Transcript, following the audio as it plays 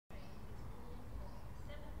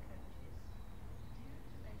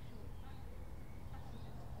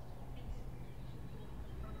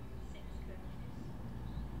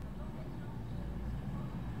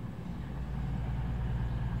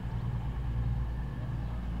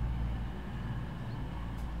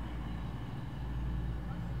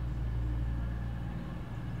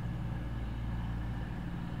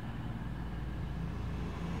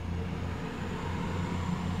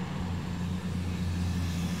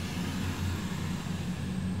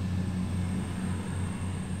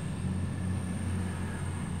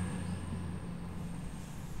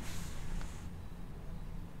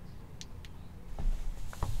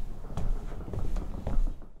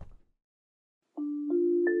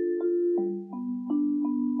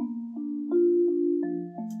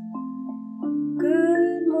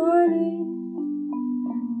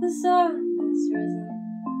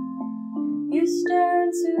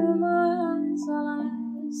into my eyes while I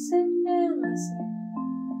sit and listen.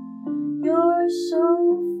 You're so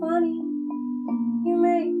funny, you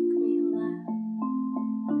make me laugh.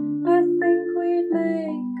 I think we'd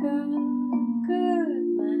make a good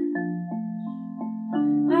match.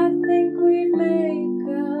 I think we'd make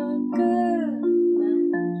a good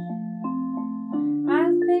match. I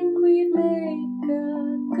think we'd make a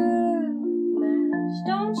good match.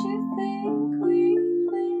 Don't you think we'd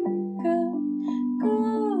make a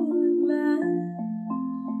good match?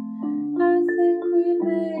 I think we'd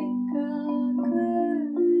make a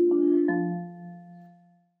good match.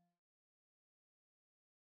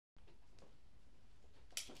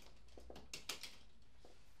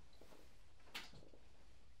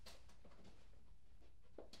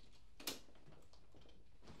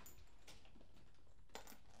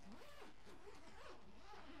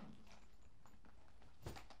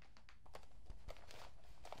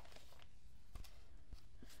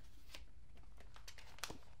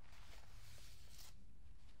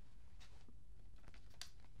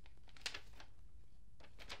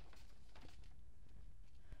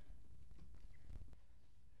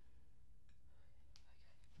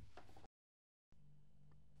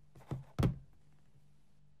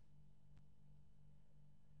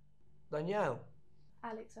 Danielle.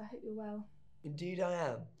 Alex, I hope you're well. Indeed I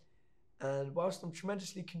am. And whilst I'm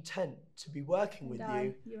tremendously content to be working with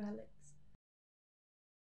you... You, Alex.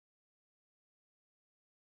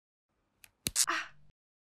 Ah!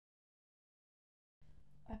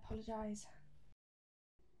 I apologise.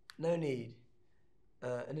 No need.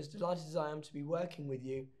 And as delighted as I am to be working with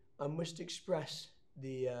you, I must express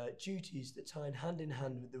the duties that tie hand in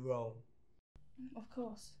hand with the role. Of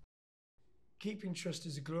course. Keeping trust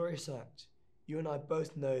is a glorious act. You and I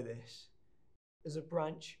both know this. As a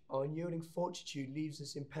branch, our unyielding fortitude leaves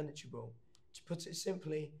us impenetrable. To put it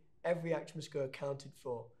simply, every act must go accounted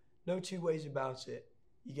for. No two ways about it.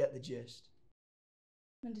 You get the gist.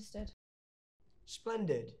 Understood.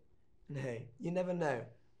 Splendid. And hey, you never know.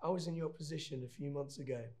 I was in your position a few months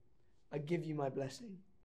ago. I give you my blessing.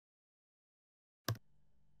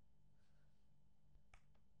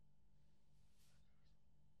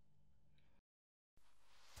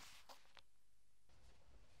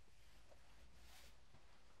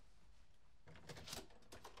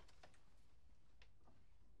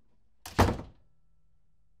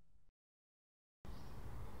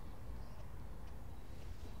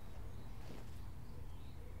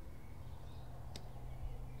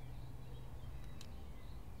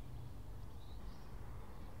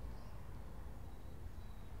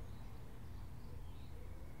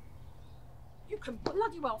 You can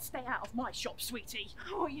bloody well stay out of my shop, sweetie.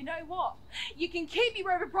 Oh, you know what? You can keep your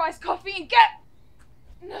overpriced coffee and get...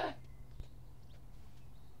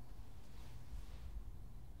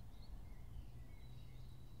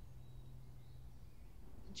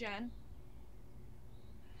 Jen?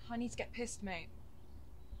 I need to get pissed, mate.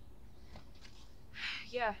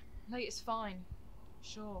 Yeah, late is fine.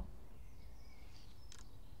 Sure.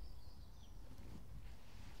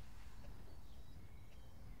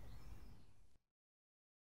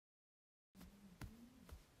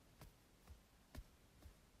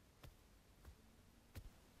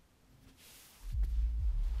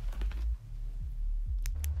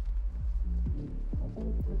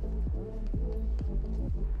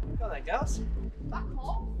 Go on then, girls. Back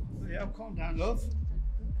off! Yeah, calm down, love.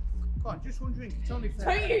 Go on, just one drink, it's only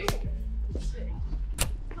fair. Don't you?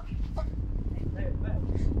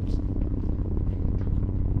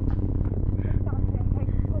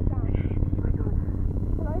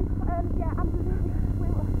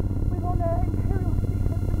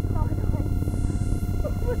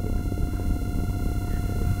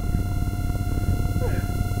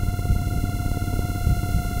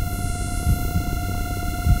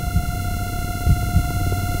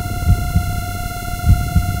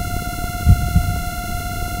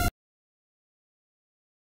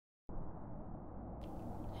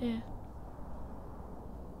 Here.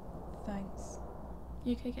 Thanks.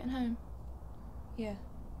 You okay getting home? Yeah,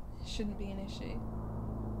 it shouldn't be an issue.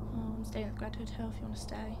 Oh, I'm staying at the Grad Hotel if you want to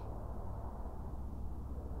stay.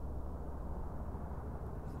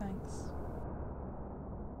 Thanks.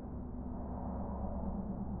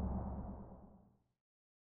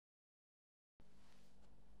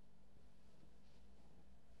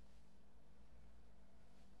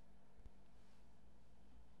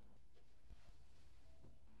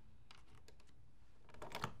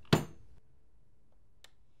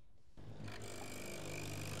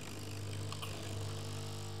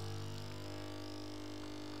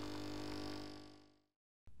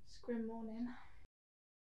 Grim morning.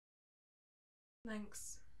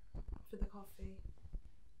 Thanks for the coffee.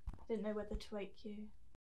 Didn't know whether to wake you.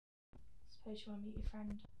 Suppose you want to meet your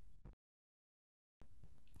friend.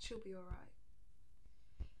 She'll be alright.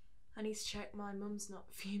 I need to check my mum's not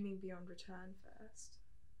fuming beyond return first.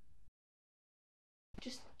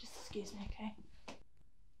 Just excuse me, okay?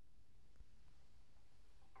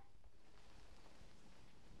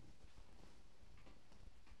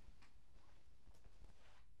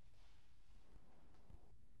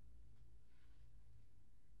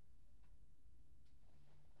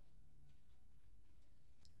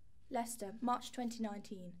 Leicester, March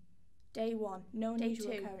 2019. Day 1. No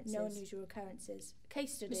unusual occurrences.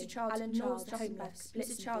 Case study. Mr. Charles, Alan Charles, homeless.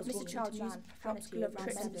 Mr. Charles, man, profanity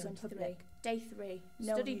around members in public. Day 3.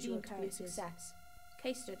 No unusual occurrences. Success.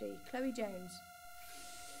 Case study. Chloe Jones.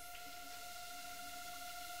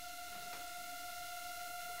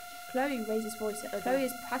 Chloe raises voice at others. Chloe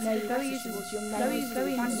is passive. Chloe is towards young men. Chloe is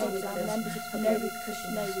very members of public. No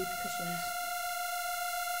repercussions. No repercussions.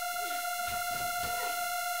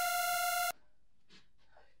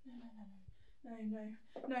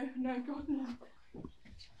 No, God, no.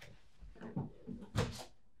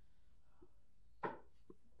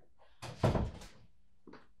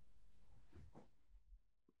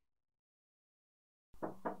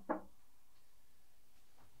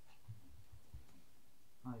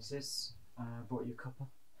 Hi, sis. Brought you a cuppa.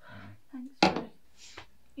 Thanks, bro. Are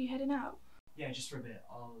you heading out? Yeah, just for a bit.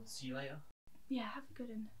 I'll see you later. Yeah, have a good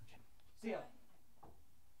one. Okay. See ya.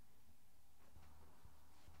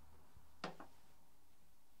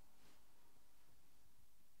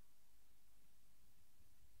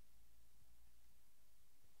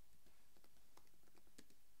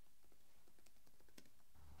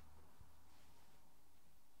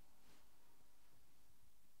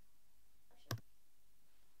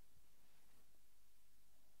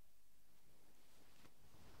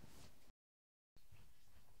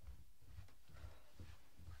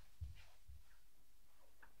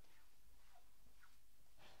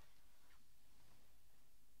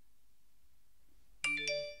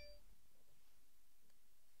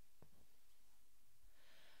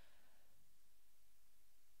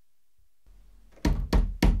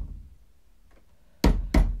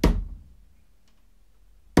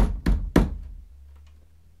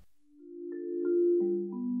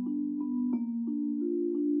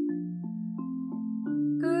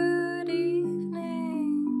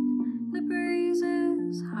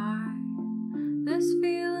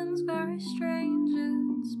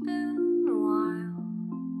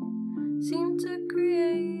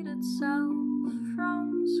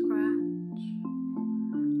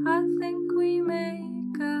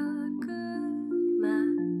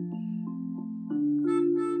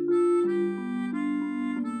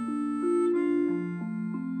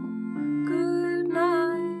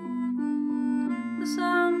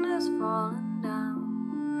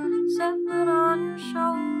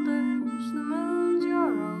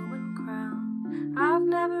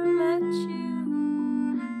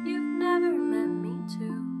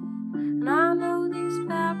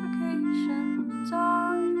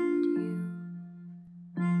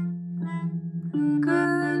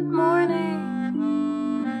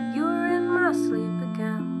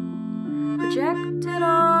 Projected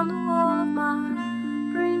on